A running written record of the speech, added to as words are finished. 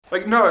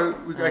Like, no,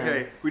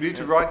 okay, we need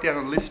to write down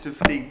a list of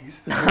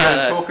things we're going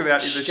to talk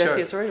about in the show.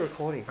 Jesse, it's already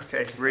recording.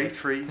 Okay, ready?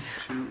 3, 2,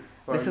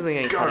 1. This isn't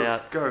getting cut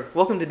out. Go.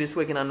 Welcome to This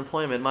Week in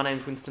Unemployment. My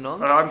name's Winston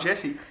Ong. And I'm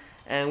Jesse.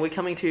 And we're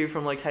coming to you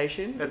from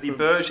location... At the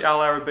Burj Al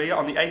Arabiya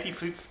on the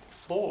 85th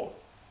floor.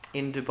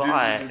 In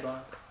Dubai.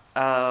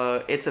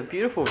 It's a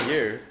beautiful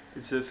view.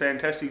 It's a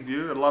fantastic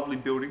view, a lovely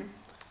building.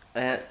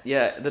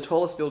 Yeah, the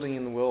tallest building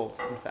in the world,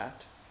 in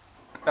fact.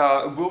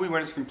 It will be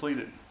when it's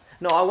completed.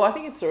 No, I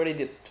think it's already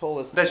the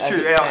tallest. That's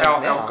true.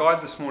 Our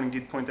guide this morning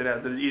did point that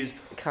out, that it is,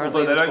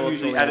 currently although they don't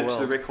usually add it to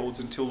the records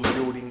until the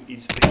building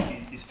is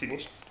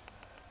finished.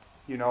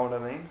 You know what I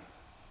mean?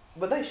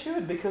 But they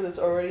should, because it's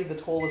already the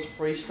tallest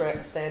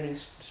freestanding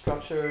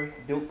structure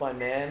built by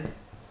man.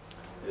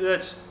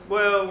 It's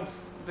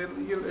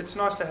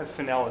nice to have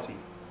finality.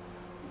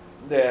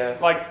 Yeah.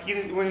 Like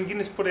when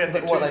Guinness put out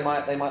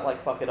that... They might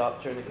like fuck it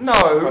up during the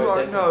construction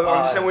process. No.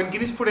 I'm just saying, when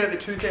Guinness put out the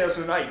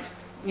 2008,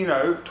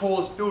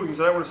 tallest buildings,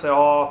 they don't want to say,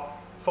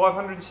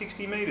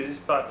 560 metres,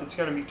 but it's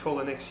going to be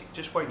taller next year.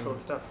 Just wait till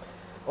it's done.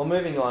 Well,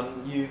 moving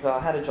on, you've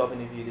had a job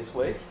interview this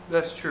week.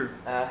 That's true.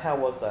 How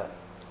was that?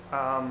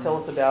 Tell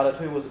us about it.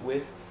 Who was it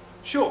with?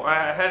 Sure,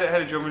 I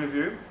had a job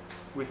interview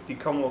with the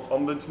Commonwealth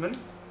Ombudsman.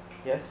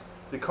 Yes.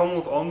 The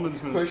Commonwealth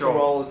Ombudsman's crucial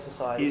role in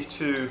society is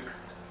to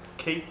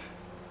keep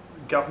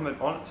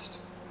government honest.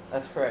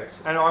 That's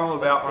correct. And I'm all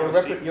about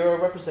honesty. You're a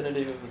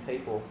representative of the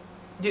people.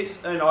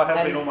 Yes, and I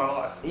have been all my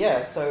life.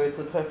 Yeah, so it's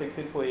a perfect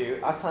fit for you.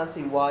 I can't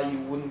see why you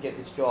wouldn't get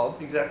this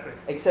job. Exactly.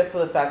 Except for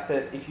the fact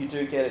that if you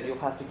do get it, you'll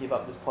have to give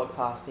up this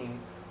podcasting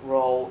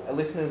role.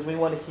 Listeners, we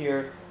want to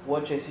hear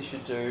what Jesse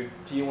should do.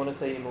 Do you want to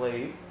see him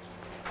leave?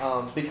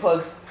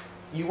 Because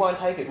you won't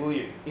take it, will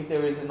you? If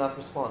there is enough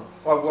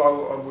response. I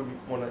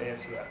wouldn't want to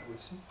answer that,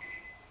 Wilson.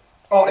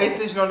 Oh, if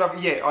there's not enough,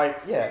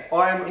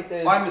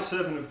 I'm a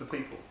servant of the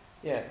people.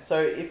 Yeah. So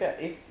if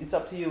it's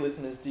up to you,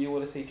 listeners, do you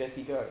want to see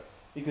Jesse go?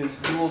 Because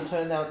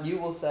you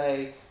will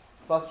say,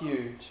 "Fuck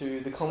you" to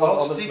the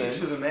Commonwealth Ombudsman. I'll stick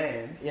to the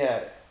man.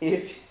 Yeah.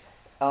 If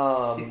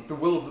the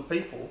will of the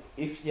people.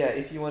 If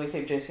you want to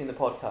keep Jesse in the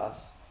podcast,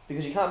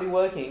 because you can't be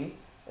working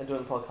and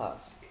doing the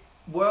podcast.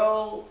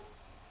 Well,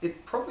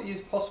 it probably is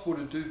possible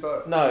to do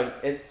both. No,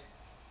 it's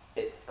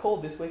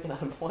called This Week in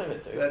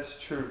Unemployment, dude. That's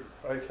true.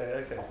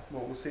 Okay.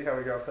 Well, we'll see how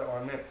we go with that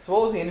one next. So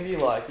what was the interview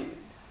like?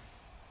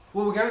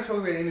 Well, we're going to talk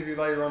about the interview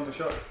later on the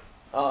show.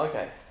 Oh,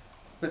 okay.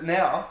 But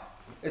now,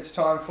 it's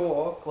time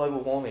for... global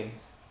warming.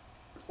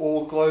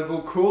 Or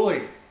global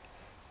cooling.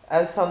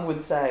 As some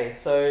would say.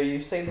 So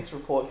you've seen this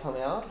report come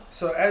out?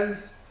 So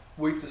as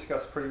we've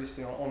discussed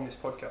previously on this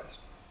podcast,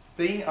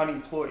 being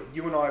unemployed,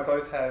 you and I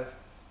both have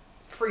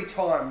free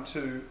time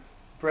to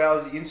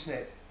browse the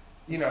internet,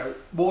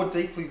 more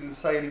deeply than,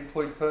 say, an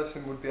employed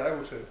person would be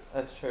able to.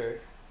 That's true.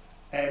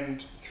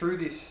 And through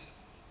this...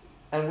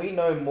 And we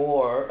know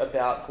more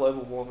about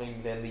global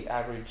warming than the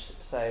average,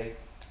 say,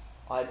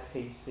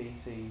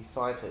 IPCC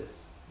scientist.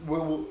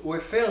 We're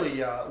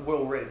fairly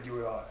well-read, you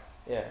and I.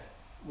 Yeah.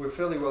 We're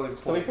fairly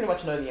well-informed. So we pretty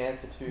much know the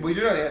answer to... We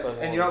do know the answer.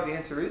 And you know what the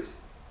answer is?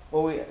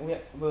 Well,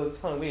 well, it's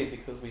kind of weird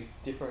because we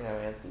differ in our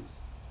answers.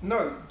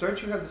 No,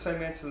 don't you have the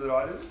same answer that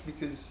I do?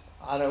 Because...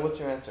 I don't know. What's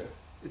your answer?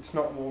 It's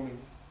not warming.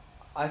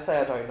 I say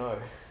I don't know.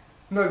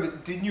 No,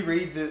 but didn't you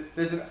read that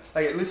there's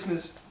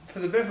listeners, for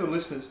the benefit of the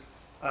listeners,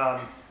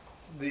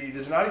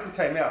 there's an article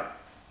came out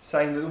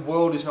saying that the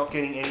world is not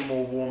getting any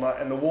more warmer,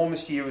 and the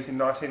warmest year was in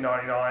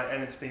 1999,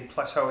 and it's been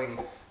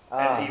plateauing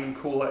and even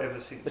cooler ever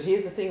since. But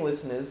here's the thing,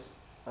 listeners.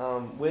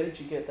 Where did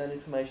you get that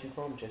information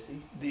from,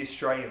 Jesse? The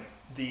Australian.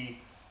 The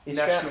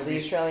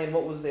Australian,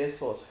 what was their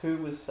source? Who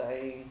was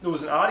saying there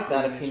was an article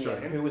that in opinion? The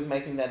Australian. Who was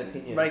making that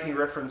opinion? Making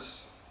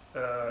reference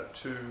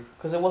to...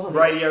 Because it wasn't...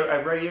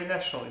 a Radio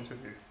National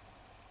interview.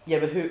 Yeah,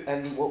 but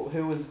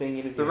who was being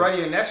interviewed? The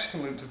Radio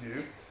National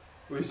interview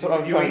was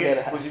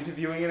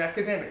interviewing an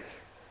academic.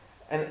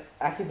 An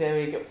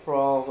academic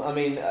from...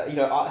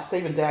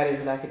 Stephen Dan is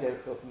an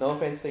academic. No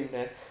offence, Stephen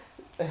Dan.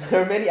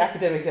 There are many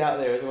academics out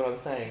there, is what I'm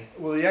saying.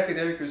 Well, the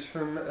academic was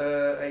from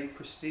a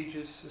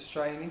prestigious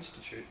Australian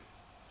institute.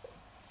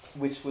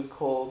 Which was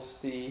called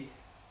the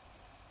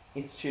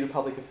Institute of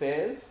Public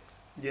Affairs.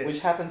 Yes.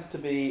 Which happens to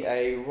be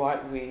a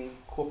right-wing,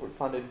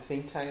 corporate-funded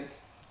think tank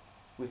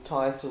with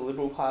ties to the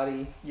Liberal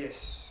Party.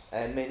 Yes.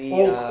 And many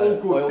all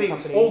good oil things.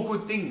 companies. All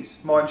good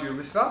things, mind you,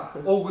 listener.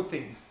 All good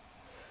things.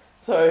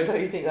 So,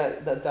 don't you think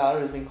that data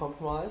has been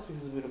compromised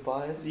because of a bit of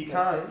bias? You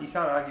can't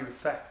argue with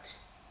fact.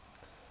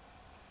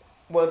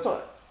 Well, it's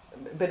not.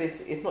 But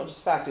it's not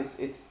just fact.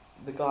 It's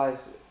the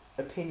guy's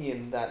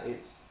opinion that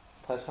it's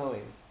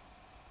plateauing.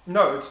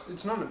 No,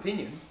 it's not an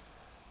opinion.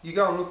 You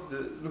go and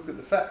look at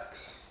the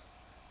facts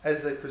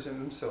as they present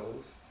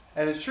themselves,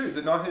 and it's true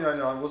that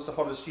 1999 was the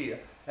hottest year,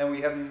 and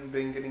we haven't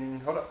been getting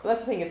hotter. But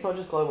that's the thing. It's not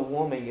just global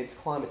warming. It's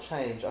climate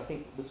change. I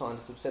think the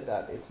scientists have said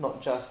that it's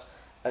not just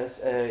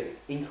a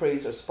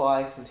increase or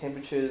spikes in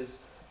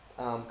temperatures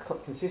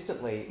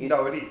consistently. It's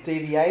no, it is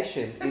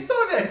deviations. It's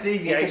not about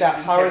deviations. It's about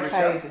in hurricanes.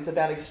 temperature. It's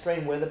about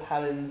extreme weather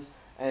patterns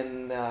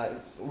and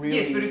really.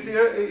 Yes, but if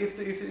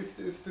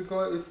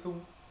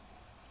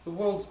the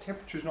world's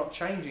temperature is not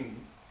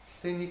changing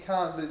then you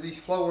can't. These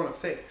flow-on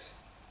effects,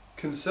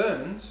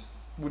 concerns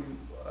wouldn't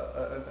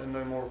are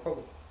no more a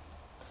problem.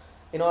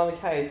 In either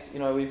case,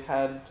 we've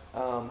had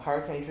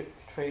Hurricane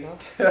Katrina,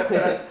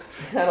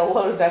 and a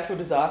lot of natural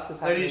disasters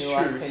That happening is in the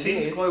last true. 10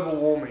 Since years. global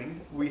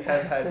warming, we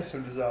have had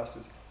some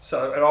disasters.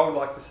 So, and I would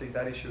like to see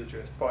that issue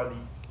addressed by the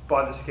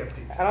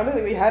skeptics. And I don't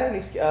think we had any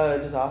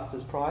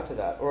disasters prior to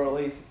that, or at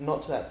least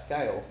not to that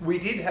scale. We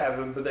did have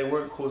them, but they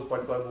weren't caused by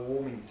global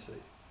warming. You see.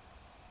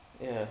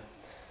 Yeah.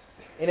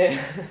 In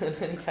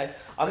any case,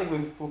 I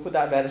think we'll put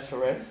that matter to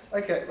rest.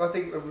 Okay, I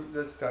think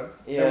that's done.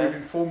 Yeah. And we've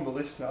informed the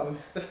listener.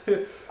 I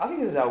think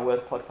this is our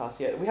worst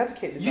podcast yet. We have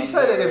to keep this. You under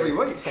say that every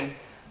week. 10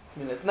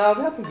 minutes. No,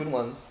 we've had some good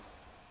ones.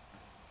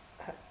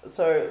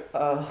 So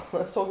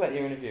let's talk about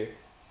your interview.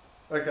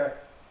 Okay.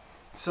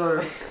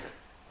 So,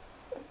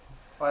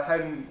 I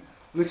had a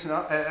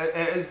listener,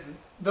 as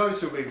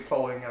those who have been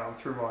following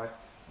through my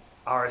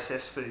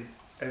RSS feed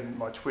and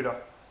my Twitter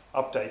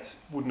updates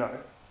would know,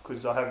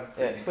 because I haven't.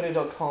 Yeah,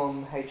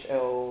 twitter.com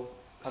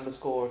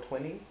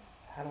HL_20.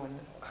 How do I know?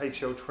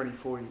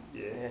 HL2040,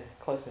 yeah. Yeah,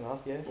 close enough,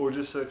 yeah. Or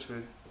just search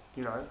for,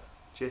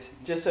 Jesse.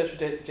 Just search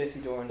for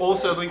Jesse Doran.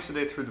 Also, links are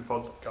there through the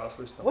podcast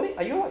listener.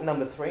 Are you like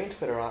number 3 on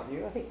Twitter, aren't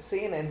you? I think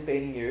CNN's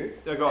beating you.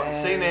 I got and-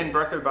 CNN,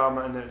 Barack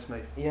Obama, and then it's me.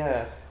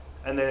 Yeah.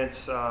 And then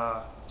it's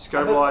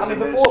Scobelize,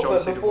 and then it's before, John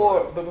but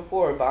C.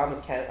 before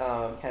Obama's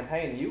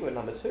campaign, you were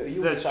number 2.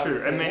 You were That's just true.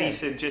 after And then he CNN.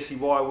 said, Jesse,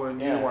 why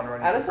weren't you the one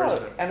running and for it's not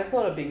president? and it's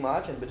not a big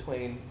margin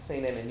between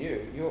CNN and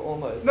you. You're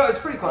almost. No, it's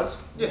pretty close.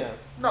 Yeah. Yeah.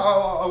 No,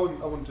 I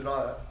wouldn't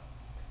deny that.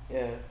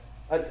 Yeah.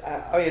 I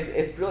mean,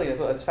 it's brilliant as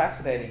well. It's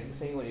fascinating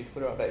seeing what your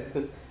Twitter update,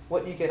 because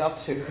what you get up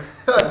to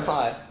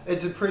online.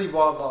 It's a pretty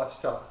wild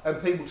lifestyle, and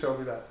people tell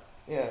me that.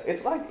 Yeah,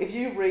 it's like if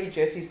you read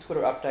Jesse's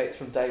Twitter updates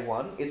from day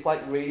one, it's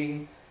like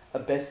reading a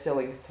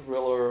best-selling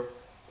thriller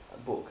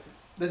book.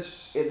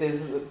 There's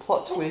There's a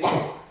plot twists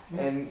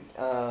and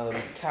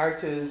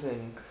characters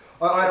and.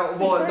 It's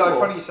no, incredible.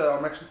 funny you say that,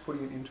 I'm actually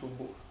putting it into a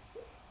book.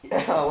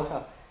 Yeah,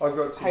 wow. I've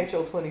got some.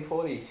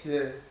 HL2040. Yeah.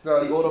 No,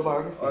 The it's-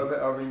 autobiography.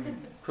 I'm in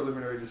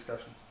preliminary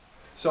discussions.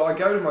 So I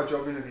go to my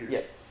job interview.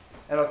 Yep.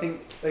 And I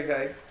think,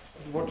 okay,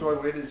 what do I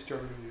wear to this job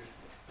interview?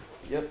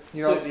 Yep.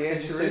 You know what Suit- the did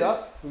answer you suit is?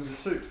 up? It was a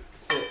suit.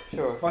 Suit,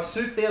 sure. My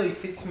suit barely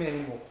fits me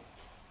anymore.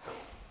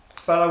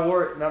 But I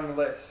wore it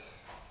nonetheless.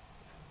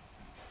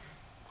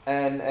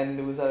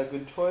 And was that a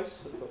good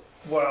choice?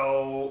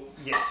 Well,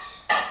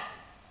 yes.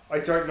 I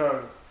don't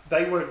know.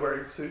 They weren't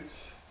wearing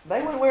suits.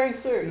 They weren't wearing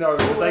suits. No,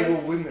 they wearing-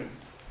 were women.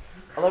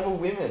 Oh, they were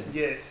women.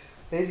 Yes.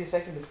 There's your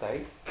second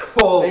mistake.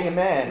 Cool. Being a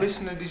man.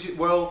 Listener, did you?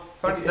 Well,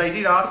 funny, they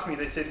did ask me.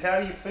 They said, "How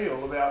do you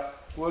feel about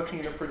working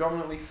in a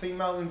predominantly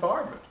female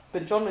environment?"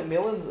 But John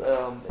McMillan's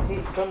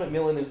John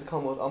McMillan is the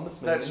Commonwealth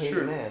Ombudsman. That's and he's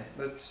true. a man.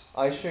 That's.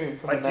 I assume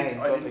from I the did-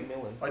 name I John did-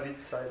 McMillan. I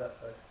didn't say that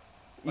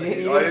though. You I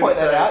didn't didn't point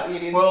that say- out. You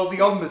didn't. Well, the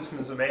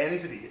ombudsman's a man,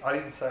 isn't he? I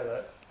didn't say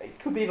that. It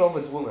could be an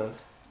ombudswoman.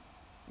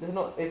 There's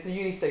not. It's a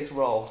unisex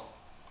role.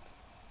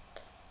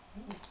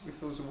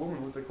 If it was a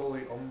woman, would they call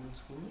it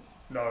ombudswoman?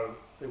 No,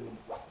 they wouldn't.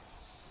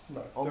 No,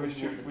 that was Ombudswoman.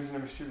 stupid. Wasn't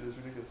ever stupid. It was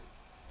ridiculous.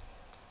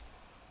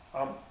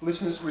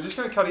 Listeners, we're just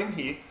going to cut in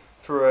here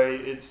for a.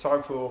 It's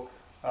time for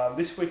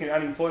this week in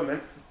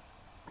unemployment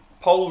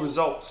poll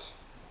results,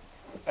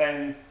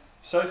 and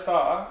so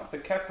far the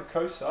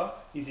capricosa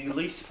is the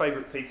least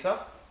favourite pizza,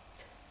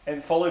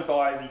 and followed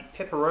by the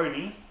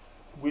pepperoni,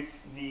 with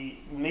the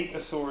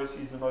meatosaurus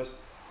is the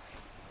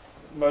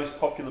most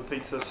popular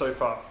pizza so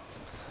far.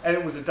 And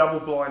it was a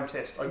double blind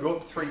test. I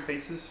got 3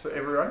 pizzas for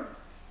everyone,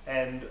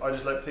 and I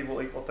just let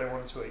people eat what they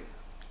wanted to eat.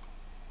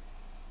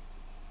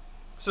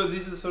 So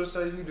these are the sort of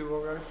studies we do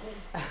while we're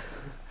unemployed.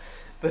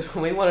 But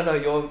we want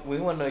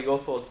to know your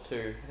thoughts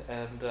too,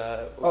 and we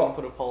can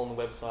put a poll on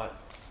the website.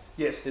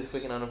 Yes. This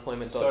week in So it's,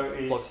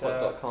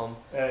 unemployment.blogspot.com.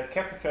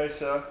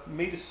 Capricosa,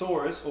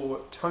 Meatosaurus,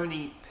 or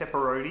Tony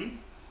Pepperoni.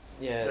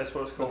 Yeah, That's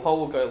what it's the called. poll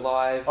will go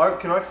live.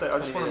 Can I say, I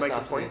 20 just want to minutes make a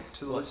after point this.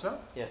 to the What? listener.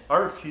 Yeah. I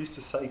refuse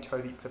to say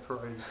Tony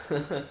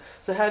Pepperoni.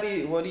 So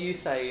what do you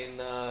say in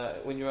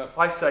when you're at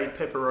I say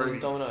pepperoni.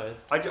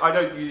 Domino's? I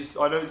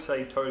don't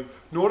say Tony,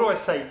 nor do I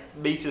say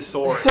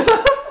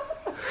Meatosaurus.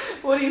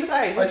 What do you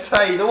say? I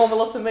say the one with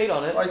lots of meat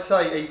on it. I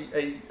say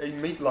a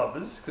meat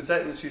lovers, because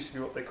that was used to be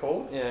what they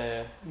called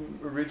Yeah.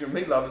 original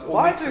meat lovers. Or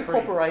Why meat do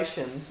supreme.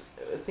 corporations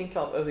think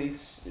up of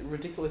these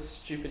ridiculous,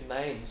 stupid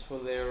names for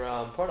their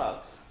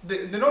products?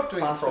 They're not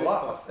doing it Fast for a food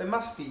laugh. It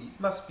must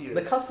be a.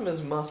 The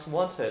customers must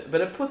want it,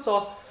 but it puts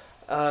off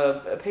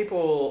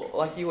people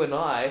like you and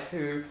I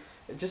who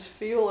just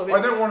feel a bit.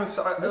 I don't want to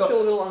say. Just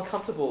feel a little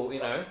uncomfortable, you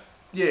know.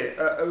 Yeah,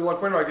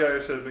 like when I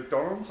go to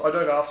McDonald's, I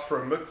don't ask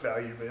for a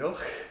McValue meal.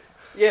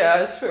 Yeah,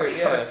 that's true.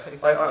 Yeah,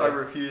 exactly. I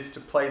refuse to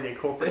play their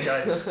corporate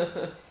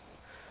game.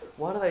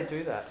 Why do they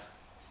do that?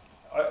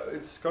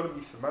 It's got to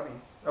be for money.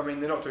 I mean,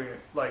 they're not doing it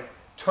like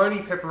Tony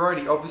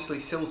Pepperoni obviously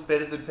sells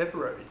better than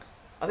pepperoni.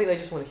 I think they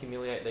just want to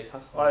humiliate their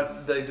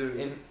customers. They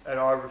do, and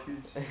I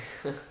refuse.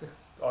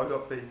 I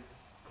got the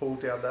pulled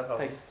down that hole.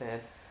 Take a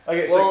stand.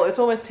 Okay, Well, so it's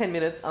almost 10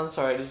 minutes. I'm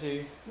sorry, did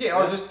you? yeah,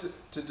 I'll just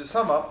to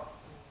sum up,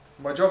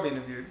 my job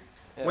interview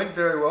Yeah. went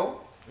very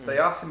well. They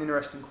ask some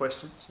interesting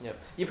questions. Yep.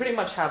 You pretty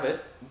much have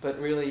it, but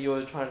really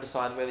you're trying to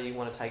decide whether you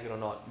want to take it or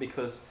not.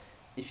 Because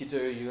if you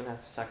do, you're gonna have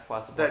to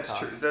sacrifice the podcast. That's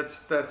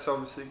true. That's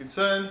obviously a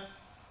concern.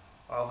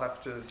 I'll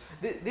have to.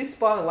 This,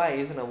 by the way,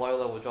 isn't a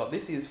low-level job.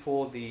 This is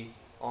for the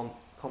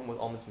Commonwealth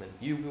Ombudsman.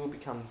 You will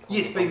become.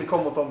 Being the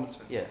Commonwealth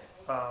Ombudsman. Yeah.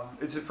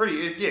 It's a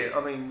pretty. Yeah,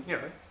 I mean, you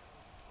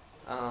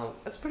know.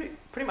 That's pretty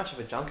much of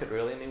a junket,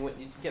 really. I mean, what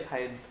you get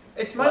paid.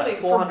 It's mainly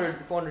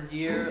 400 a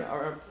year,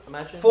 I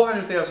imagine.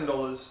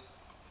 $400,000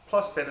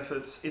 plus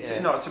benefits. It's Yeah.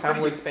 no, it's a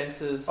travel pretty.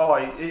 expenses.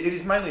 It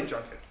is mainly a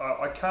junket.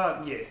 I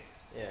can't. Yeah.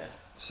 Yeah.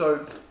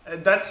 So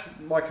that's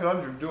my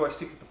conundrum. Do I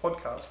stick with the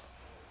podcast?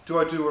 Do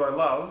I do what I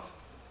love,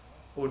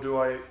 or do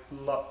I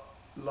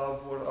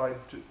love what I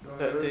do?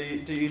 But do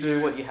you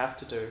do what you have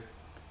to do?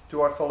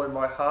 Do I follow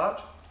my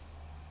heart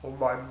or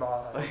my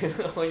mind?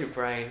 Or your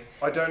brain?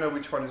 I don't know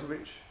which one is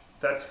which.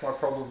 That's my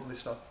problem,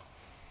 listener.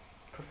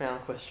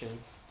 Profound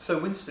questions. So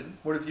Winston,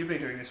 what have you been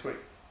doing this week?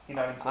 In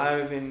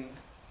unemployment?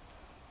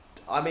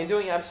 I've been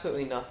doing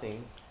absolutely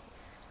nothing.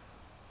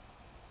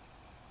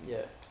 Yeah,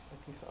 I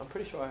think so. I'm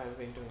pretty sure I have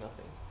been doing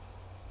nothing.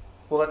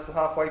 Well, that's the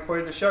halfway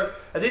point of the show.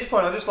 At this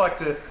point, I'd just like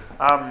to.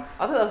 I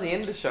thought that was the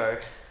end of the show.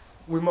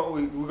 We've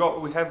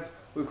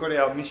got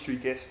our mystery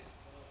guest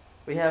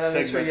We have a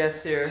mystery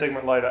guest here.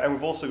 segment later, and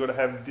we've also got to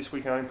have this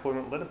week in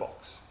unemployment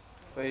letterbox.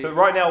 But But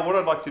right now, what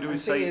I'd like to do the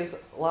is thing say.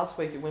 is, last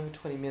week it went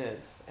for 20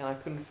 minutes, and I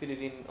couldn't fit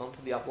it in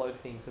onto the upload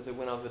thing because it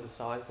went over the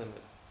size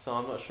limit. So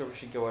I'm not sure if we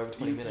should go over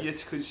 20 minutes.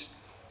 Yes, because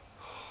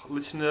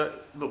listener,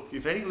 look,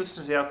 if any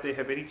listeners out there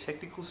have any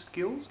technical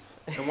skills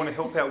and want to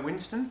help out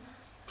Winston,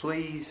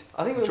 please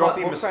I think we'll drop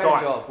create him a a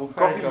Skype. job. We'll Drop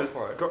create a him job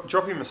for it.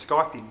 Drop him a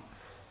Skype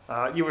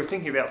in. You were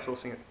thinking of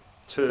outsourcing it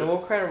to. No, we'll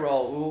create a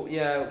role.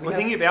 We're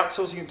thinking of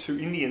outsourcing it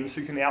to Indians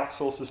who can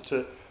outsource us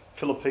to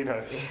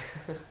Filipinos.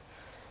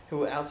 Who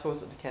will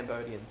outsource it to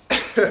Cambodians.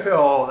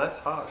 Oh, that's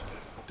harsh.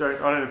 I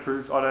don't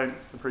approve. I don't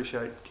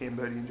appreciate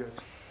Cambodian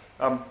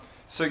jokes.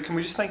 So can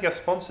we just thank our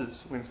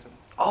sponsors, Winston?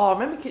 Oh,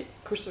 remember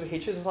Christopher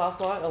Hitchens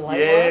last night on Late Night?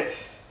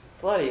 Yes.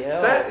 Bloody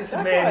hell. That is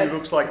a man guy's- who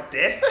looks like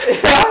death.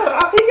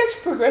 He gets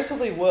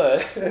progressively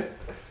worse.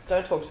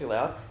 Don't talk too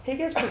loud. He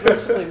gets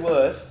progressively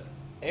worse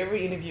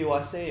every interview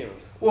I see him.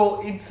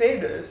 Well, in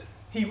fairness,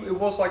 it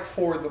was like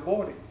 4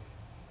 a.m.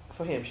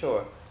 For him,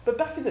 sure. But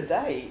back in the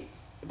day,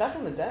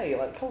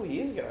 like a couple of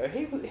years ago,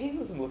 he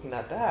wasn't looking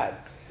that bad.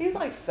 He's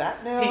like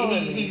fat now.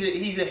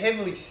 He's a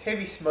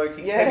heavy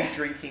smoking, Yeah. heavy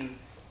drinking,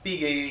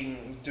 big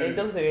eating dude. He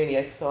doesn't do any He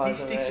exercise.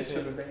 sticks it to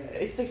the man.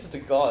 He sticks it to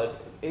God.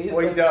 He's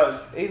Well, he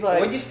does. He's like,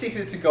 When you're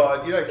sticking it to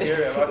God, you don't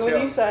care how much when you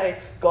else. say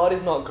God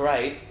is not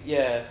great,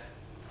 yeah,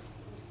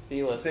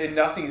 fearless. Then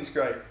nothing is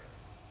great.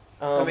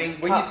 I mean,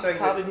 when you say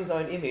carved in his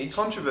own image.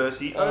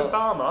 Controversy,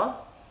 Obama,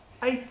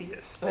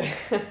 atheist.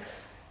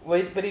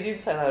 Wait, but he didn't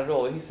say that at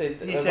all. He said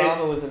He Obama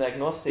said- was an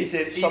agnostic. he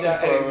said shopping either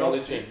for an a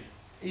agnostic. religion.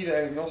 Either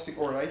an agnostic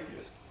or an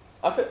atheist.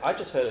 I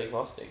just heard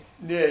agnostic.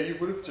 Yeah, you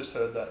would have just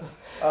heard that.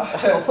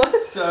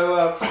 What?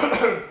 So,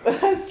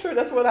 That's true.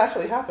 That's what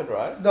actually happened,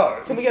 right?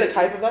 no. Can we get a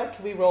tape of that?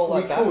 Can we roll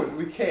like that?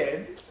 We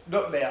can.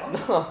 Not now.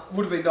 No.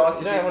 Would have been nice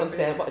You don't have it on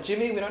standby.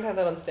 Jimmy, we don't have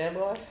that on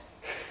standby.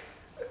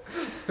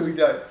 We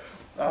don't.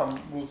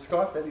 We'll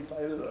Skype that in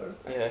later though.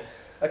 Yeah.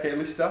 Okay,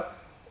 listener.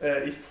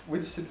 If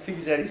Winston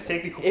figures out his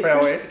technical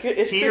prowess,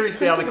 If here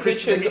is now the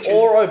Christopher Christopher Hitchens Hitchens.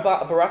 or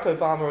Barack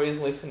Obama is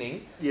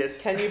listening, Yes.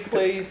 can you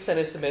please send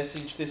us a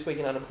message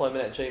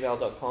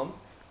thisweekinunemployment@gmail.com?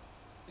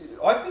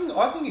 I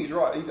think he's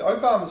right.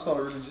 Obama's not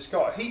a religious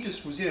guy. He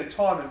just was in a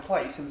time and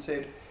place and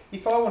said,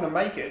 if I want to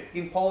make it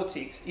in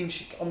politics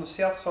on the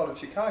south side of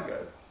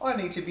Chicago, I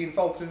need to be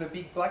involved in a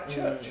big black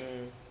church.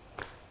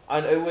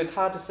 I know it's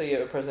hard to see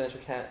a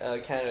presidential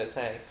candidate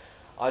saying,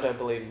 "I don't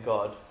believe in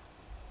God,"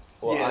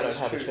 or Yeah, "I don't that's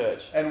have a true.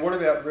 church." And what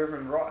about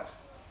Reverend Wright?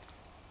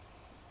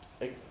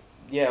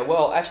 Yeah,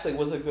 well, actually, it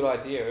was a good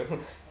idea.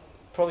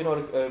 Probably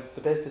not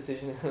the best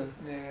decision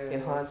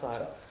in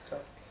hindsight. Tough.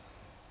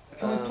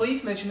 Can we Um,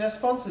 please mention our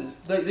sponsors?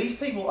 These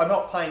people are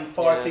not paying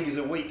five figures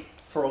a week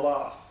for a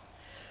laugh.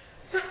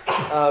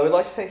 We'd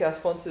like to thank our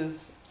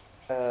sponsors,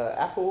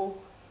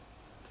 Apple.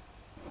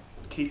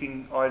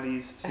 Keeping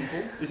ideas simple.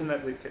 Isn't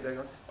that the hang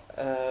on?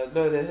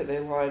 No,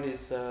 their line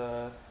is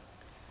no.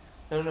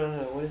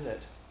 What is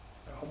it?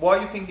 While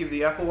you're thinking of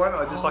the Apple one,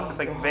 I'd just like to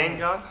thank God.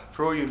 Vanguard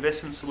for all your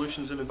investment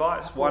solutions and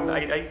advice. Apple.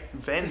 188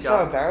 This is so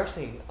Vanguard.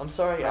 embarrassing. I'm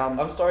sorry.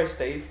 I'm sorry,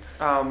 Steve.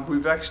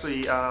 We've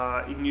actually,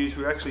 in news,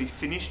 we've actually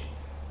finished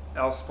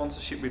our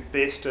sponsorship with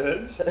Bear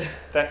Stearns.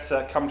 That's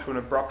come to an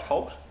abrupt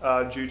halt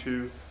due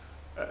to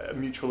a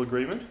mutual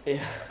agreement.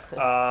 Yeah.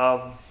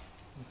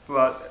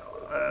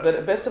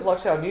 But Best of luck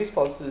to our new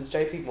sponsors,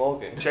 JP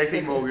Morgan.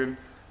 JP Morgan,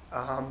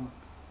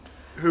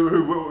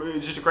 who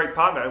is just a great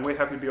partner, and we're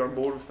happy to be on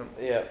board with them.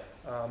 Yeah.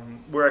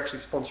 We're actually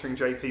sponsoring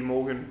JP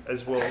Morgan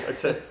as well.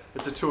 It's a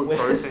to and We're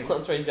fro thing,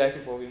 sponsoring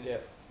JP Morgan, yeah.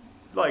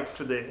 like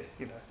for their,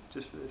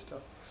 just for their stuff.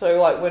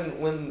 So, like,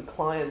 when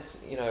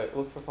clients,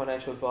 look for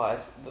financial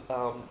advice,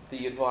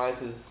 the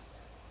advisors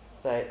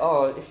say,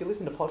 oh, if you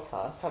listen to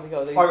podcasts, have a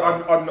go at these I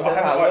guys. Is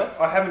that how it works?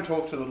 haven't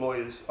talked to the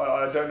lawyers.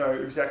 I don't know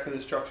exactly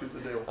the structure of the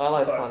deal. I'd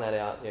like to But- find that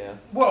out, yeah.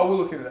 Well, we'll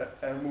look into that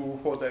and we'll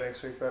report that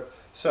next week. But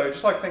so,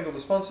 just like to thank all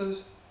the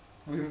sponsors.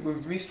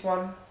 We've missed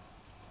one.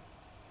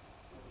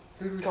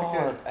 Who did we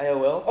forget? God,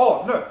 AOL.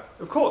 Oh no,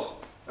 of course.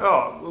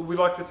 Oh, we'd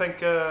like to thank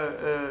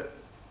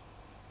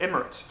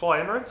Emirates, Fly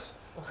Emirates,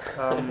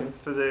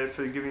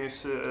 for giving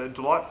us a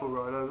delightful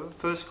ride over.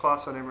 First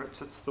class on Emirates.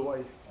 That's the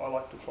way I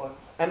like to fly.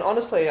 And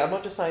honestly, I'm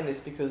not just saying this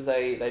because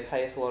they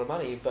pay us a lot of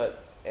money,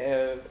 but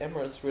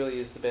Emirates really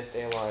is the best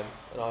airline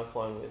that I've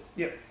flown with.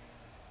 Yep.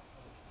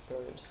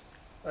 Brilliant.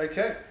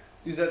 Okay,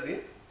 is that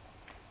it?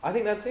 I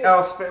think that's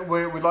it.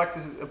 We'd like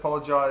to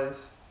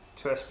apologise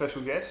to our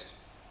special guest.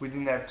 We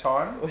didn't have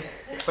time, but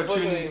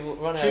Unfortunately, we'll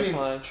run out of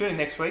time. tune in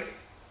next week,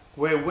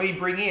 where we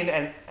bring in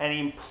an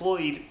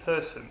employed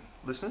person.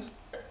 Listeners,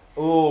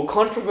 Ooh,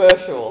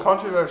 controversial.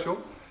 controversial.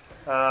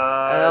 And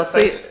I'll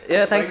see.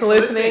 Yeah, thanks for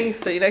listening.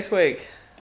 See you next week.